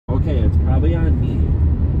okay, it's probably on me.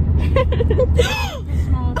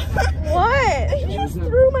 What? You just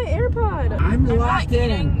threw my AirPod. I'm locked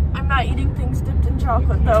in. I'm not eating things dipped in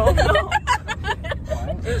chocolate though. No.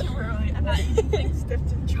 What? Too early. I'm not eating things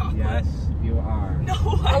dipped in chocolate. Yes, you are. No,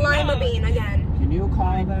 a lima bean again. Can you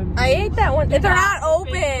call them? I ate that one. They're not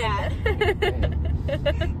open.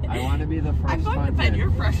 I want to be the first I'm going one to bed.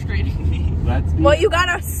 You're frustrating me. Let's be. Well, you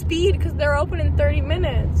gotta speed because they're open in 30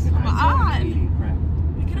 minutes. Come on. 80, crap.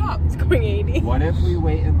 Pick it up. It's going 80. What if we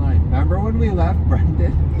wait in line? Remember when we left,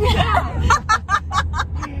 Brendan? Yeah.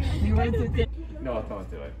 He went to. No, don't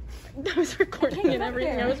do it. I was recording and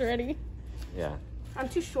everything. I was ready. Yeah. I'm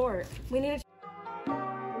too short. We need to.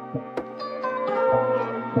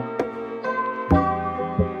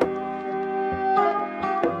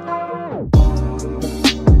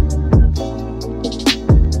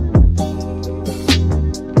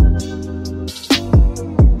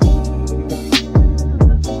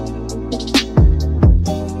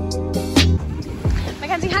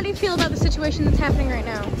 Mackenzie, how do you feel about the situation that's happening right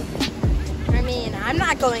now? I mean, I'm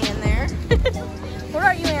not going in there. What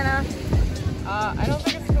about you, Anna? I don't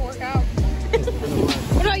think it's gonna work out.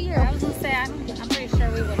 What about you? I was gonna say, I'm pretty sure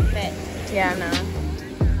we would fit. Yeah, no.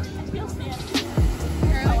 You'll see it.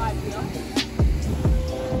 Here's how I feel.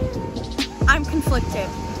 I'm conflicted.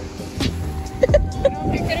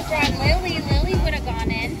 We could have brought Lily. Lily would have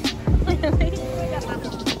gone in.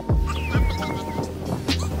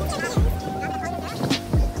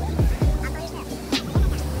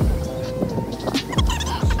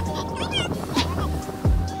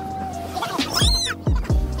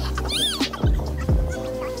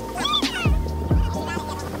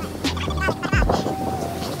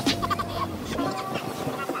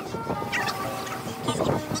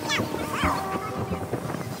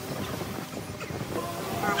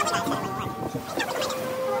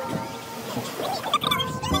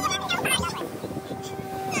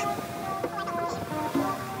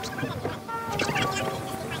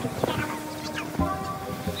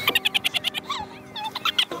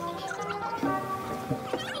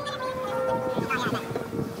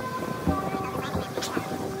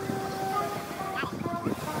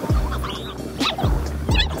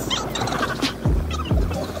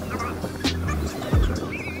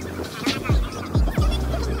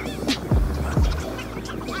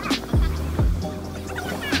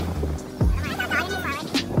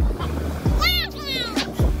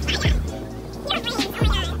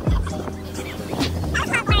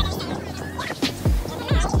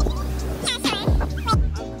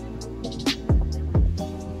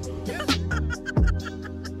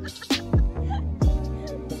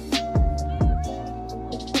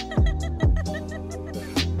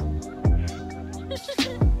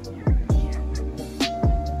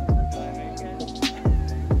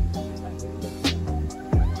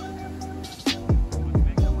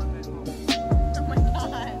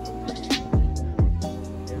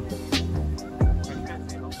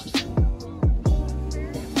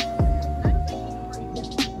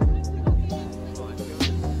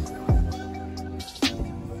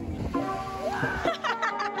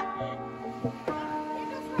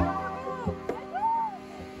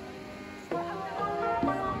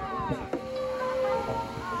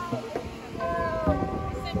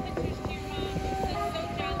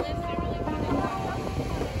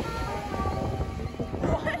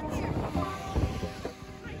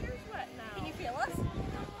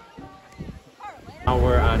 Now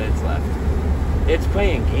we're on its left. It's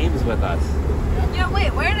playing games with us. Yeah,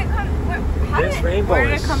 wait, where did it come Rainbow where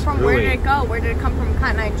did is it come from? screwy. Where did it go? Where did it come from,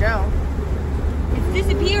 Cotton Eye Joe? It's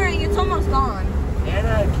disappearing, it's almost gone.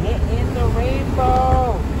 Anna, get in the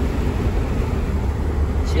rainbow!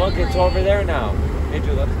 Look, it's over there now. Hey,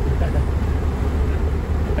 Julia.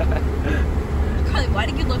 Carly, why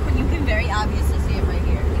did you look when you can very obviously see it right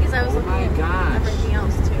here? Because I was looking at everything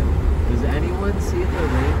else too. Does anyone see the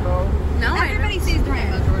rainbow? No, everybody sees the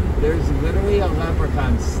rainbow, Jordan. There's literally a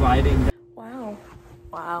leprechaun sliding down. Wow.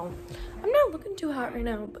 Wow. I'm not looking too hot right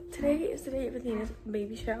now, but today is the day of Athena's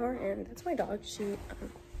baby shower, and that's my dog. She's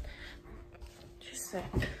sick.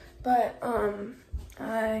 But, I'm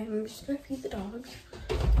just gonna feed the dogs.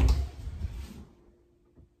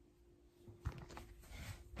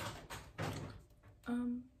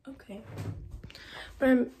 Okay.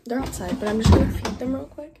 But they're outside, but I'm just gonna feed them real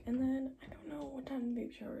quick, and then I don't know what time the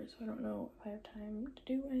baby shower is, so I don't know if I have time to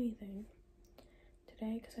do anything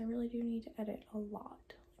today, because I really do need to edit a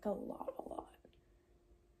lot. Like a lot.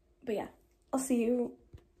 But yeah, I'll see you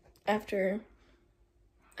after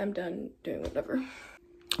I'm done doing whatever.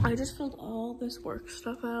 I just filled all this work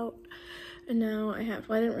stuff out, and now I have,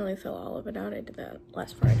 well, I didn't really fill all of it out. I did that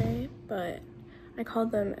last Friday, but I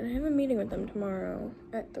called them and I have a meeting with them tomorrow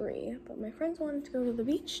at 3, but my friends wanted to go to the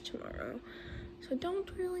beach tomorrow, so I don't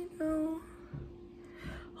really know.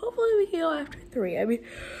 Hopefully we can go after 3. I mean,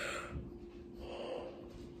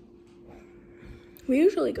 we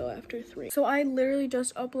usually go after 3. So I literally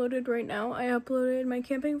just uploaded right now. I uploaded my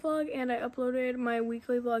camping vlog and I uploaded my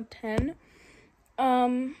weekly vlog 10.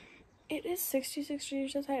 It is 66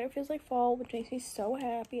 degrees outside. It feels like fall, which makes me so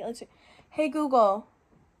happy. Let's see. Hey Google,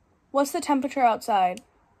 what's the temperature outside?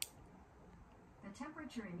 The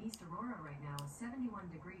temperature in East Aurora right now is 71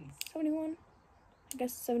 degrees. 71? I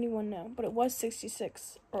guess 71 now, but it was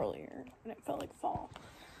 66 earlier, and it felt like fall.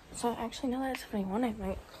 So actually, now that it's 71, I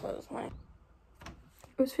might close my...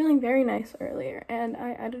 It was feeling very nice earlier, and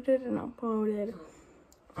I edited and uploaded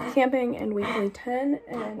camping and weekly 10,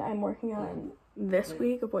 and I'm working on this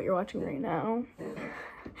week of what you're watching right now.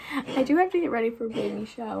 I do have to get ready for baby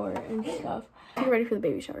shower and stuff. I get ready for the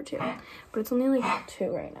baby shower too, but it's only like 2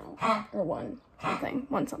 right now, or 1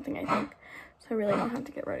 something I think. So I really don't have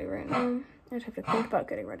to get ready right now. I just have to think about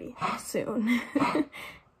getting ready soon. If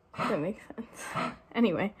that makes sense.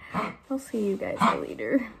 Anyway, I'll see you guys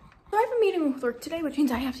later. So I have a meeting with work today, which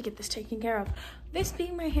means I have to get this taken care of. This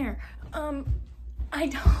being my hair, I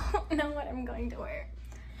don't know what I'm going to wear,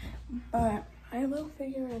 but I will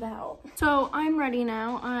figure it out. So I'm ready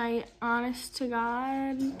now. I, honest to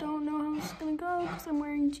God, don't know how it's gonna go because I'm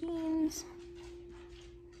wearing jeans.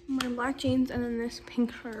 I'm wearing black jeans and then this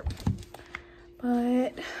pink shirt.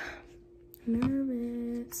 But I'm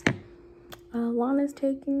nervous. Lana's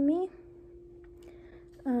taking me.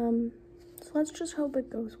 So let's just hope it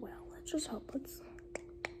goes well. Let's just hope. Let's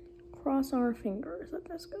cross our fingers that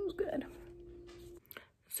this goes good.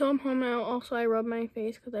 So I'm home now. Also, I rubbed my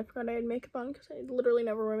face because I forgot I had makeup on because I literally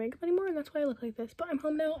never wear makeup anymore, and that's why I look like this. But I'm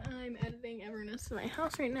home now. I'm editing Everness in my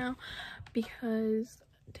house right now because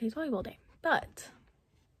today's volleyball day. But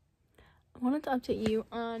I wanted to update you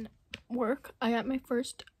on work. I got my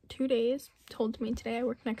first 2 days told to me today. I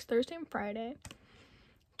work next Thursday and Friday,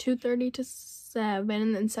 2:30 to 7,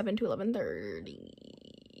 and then 7 to 11:30.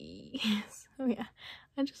 So yeah,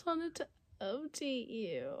 I just wanted to update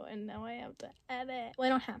you, and now I have to edit. Well, I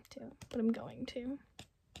don't have to, but I'm going to.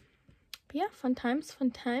 But yeah, fun times, fun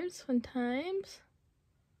times, fun times.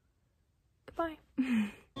 Goodbye.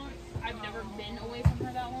 I've never been away from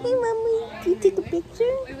her that long. Hey, Mommy, can you take a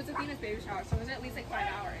picture? It was Athena's baby shower, so it was at least like 5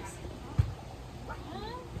 hours.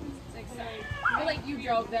 Like 7. But like you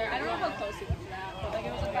drove there. I don't know how close you were to that, but like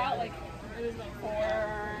it was about like, it was like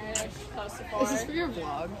 4-ish, close to 4. Is this for your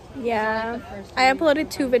vlog? Yeah. I uploaded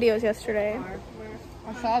 2 videos yesterday.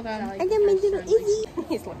 I saw them. I got my little Izzy.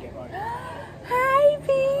 He's looking. Hi,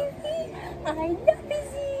 baby. I love you.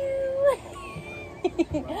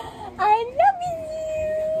 I love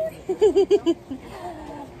you.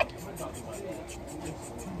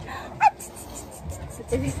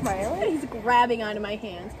 Is he smiling? He's grabbing onto my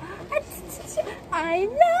hands. I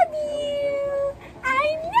love you.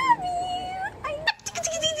 I love you.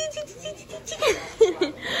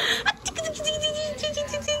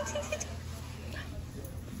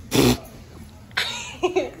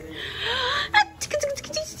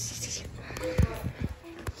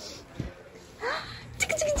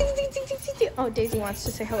 Oh, Daisy wants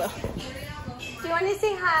to say hello. Do you want to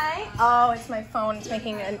say hi? Oh, it's my phone. It's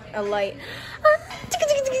making a light.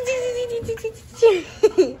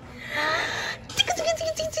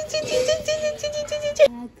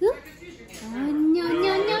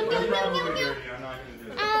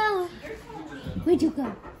 Ow! Where'd you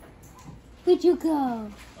go? Where'd you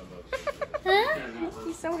go? Huh?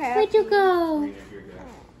 He's so happy. Where'd you go?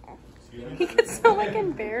 He gets so like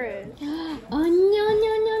embarrassed. Oh no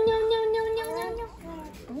no no no no no no no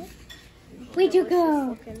no! Where'd you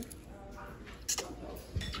go?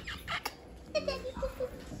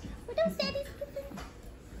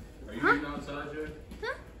 Are you outside, Jay?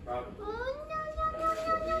 Huh? Probably. Oh no no no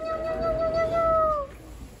no no no no no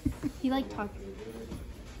no! He like talks.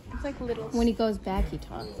 It's like little. When he goes back, he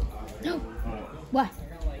talks. No. What?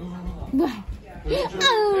 What?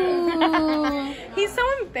 Oh! He's so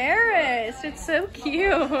embarrassed. It's so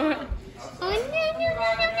cute. Oh no no no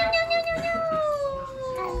no no no no!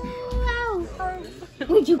 Ow!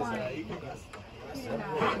 Where'd you go?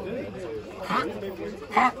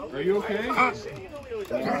 Are you okay?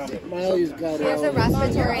 Miley's got There's a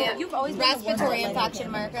respiratory infection,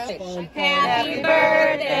 Marcos. Happy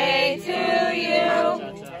birthday to you.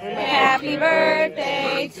 Happy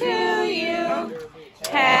birthday to you.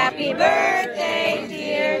 Happy birthday,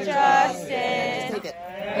 dear Justin.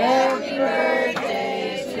 Happy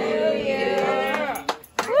birthday to you.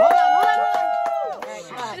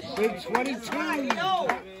 Big 22.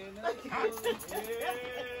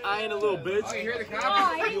 I ain't a little bitch. Oh, you hear the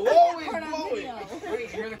copy? You always blow it. Wait, you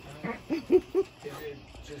hear the...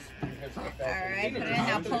 Alright, put it in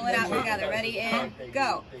now, pull it out together. Ready, and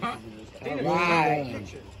go. Right.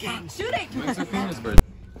 Shoot it! It's a famous bird.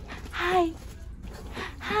 Hi.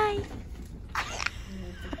 Hi.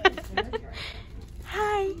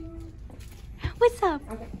 Hi. What's up?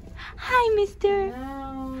 Hi, mister.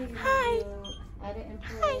 Hi. Hi.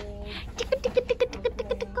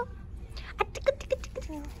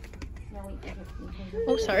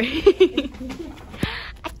 Oh, sorry.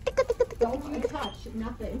 Don't touch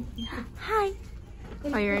nothing. Hi.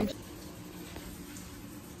 Oh, you're in.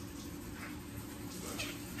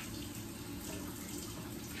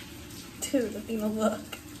 Dude, Athena,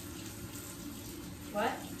 look.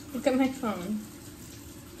 What? Look at my phone.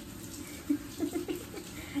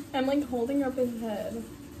 I'm like holding up his head.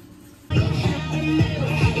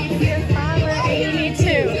 Me too.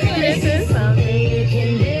 This is something you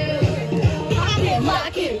can do.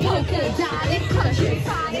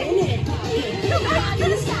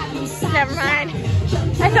 Never mind.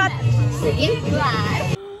 I thought.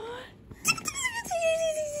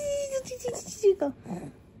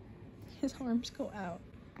 His arms go out.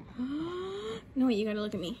 No, wait, you gotta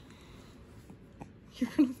look at me.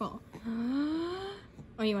 You're gonna fall.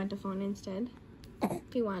 Oh, you want the phone instead? Do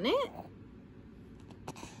you want it?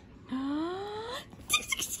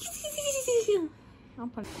 I'll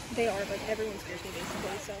put it. They are, but everyone scares me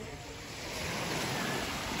basically, so.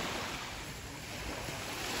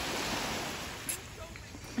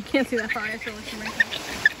 I can't see that far, I have to look for my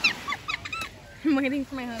husband. I'm waiting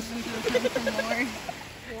for my husband to return for more.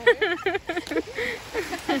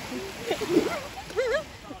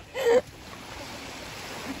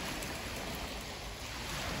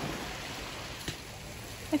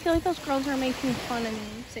 I feel like those girls are making fun of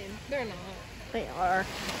me. Same. They're not. They are.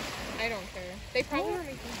 I don't care. They probably are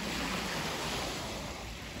making fun.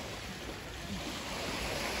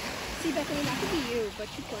 See, Bethany, that could be you, but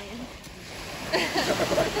you're playing.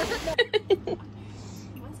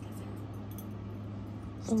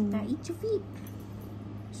 Now eat your feet.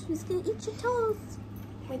 She's gonna eat your toes.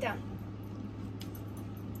 Lay down.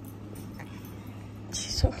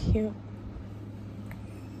 She's so cute.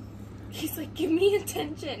 He's like, give me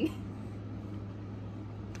attention.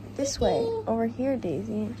 This way, over here,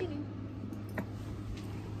 Daisy.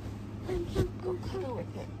 Go cuddle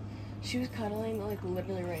with him. She was cuddling like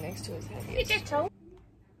literally right next to his head.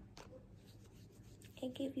 I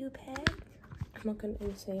give you a pet. I'm looking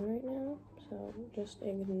insane right now, so just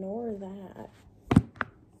ignore that.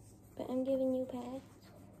 But I'm giving you pets.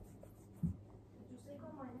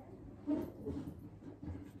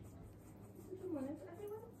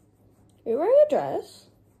 Are you wearing a dress?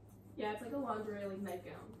 Yeah, it's like a lingerie, like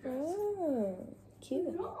nightgown dress. Oh,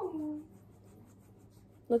 cute. No.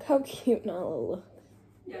 Look how cute Nala looks.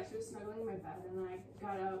 Yeah, she was snuggling in my bed, and I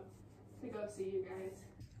got up to go see you guys.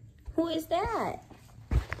 Who is that?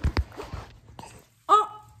 Oh!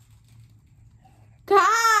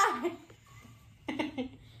 God! I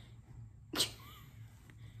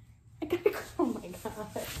gotta go. Oh my god.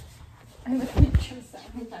 I'm gonna just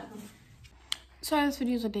sit down. Sorry, this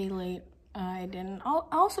video's a day late. I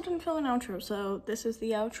also didn't film an outro, so this is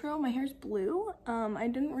the outro. My hair's blue. I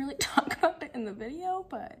didn't really talk about it in the video,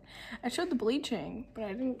 but I showed the bleaching, but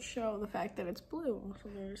I didn't show the fact that it's blue, so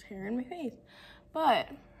there's hair in my face. But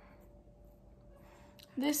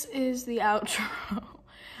this is the outro.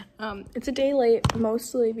 It's a day late,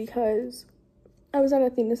 mostly because I was at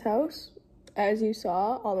Athena's house, as you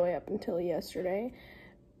saw, all the way up until yesterday.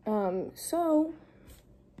 So,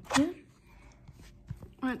 yeah.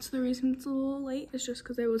 That's the reason it's a little late. It's just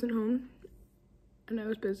because I wasn't home and I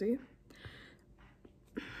was busy.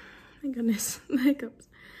 My goodness, the hiccups.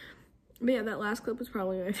 But yeah, that last clip was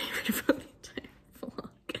probably my favorite of the entire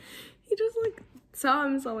vlog. He just like saw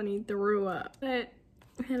himself and he threw up. But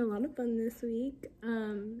I had a lot of fun this week.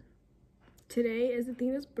 Today is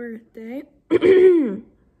Athena's birthday. It's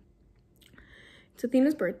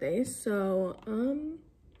Athena's birthday, so I'm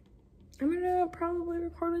gonna probably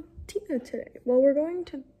record with Tina today. Well, we're going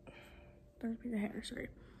to, there's my hair, sorry.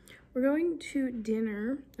 We're going to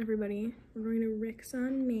dinner, everybody. We're going to Rick's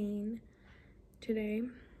on Main today.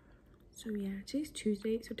 So yeah, today's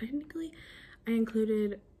Tuesday, so technically I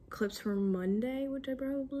included clips from Monday, which I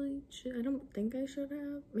probably should, I don't think I should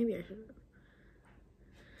have. Maybe I should have.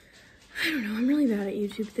 I don't know, I'm really bad at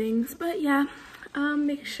YouTube things, but yeah.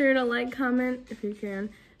 Make sure to like, comment if you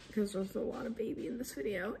can, because there's a lot of baby in this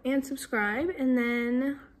video, and subscribe, and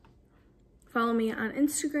then follow me on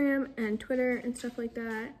Instagram and Twitter and stuff like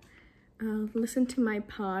that. listen to my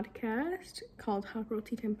podcast called Hot Girl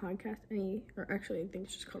Tea Time Podcast. Or actually, I think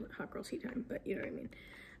it's just called Hot Girl Tea Time, but you know what I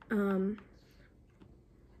mean.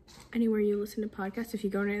 Anywhere you listen to podcasts, if you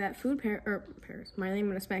go near that food Paris, Miley, I'm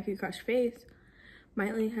gonna smack you across your face.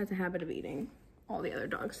 Miley has a habit of eating all the other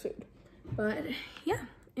dogs' food. But yeah,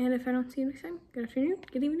 and if I don't see you next time, good afternoon,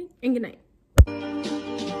 good evening, and good night.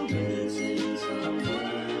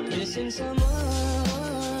 Missing someone.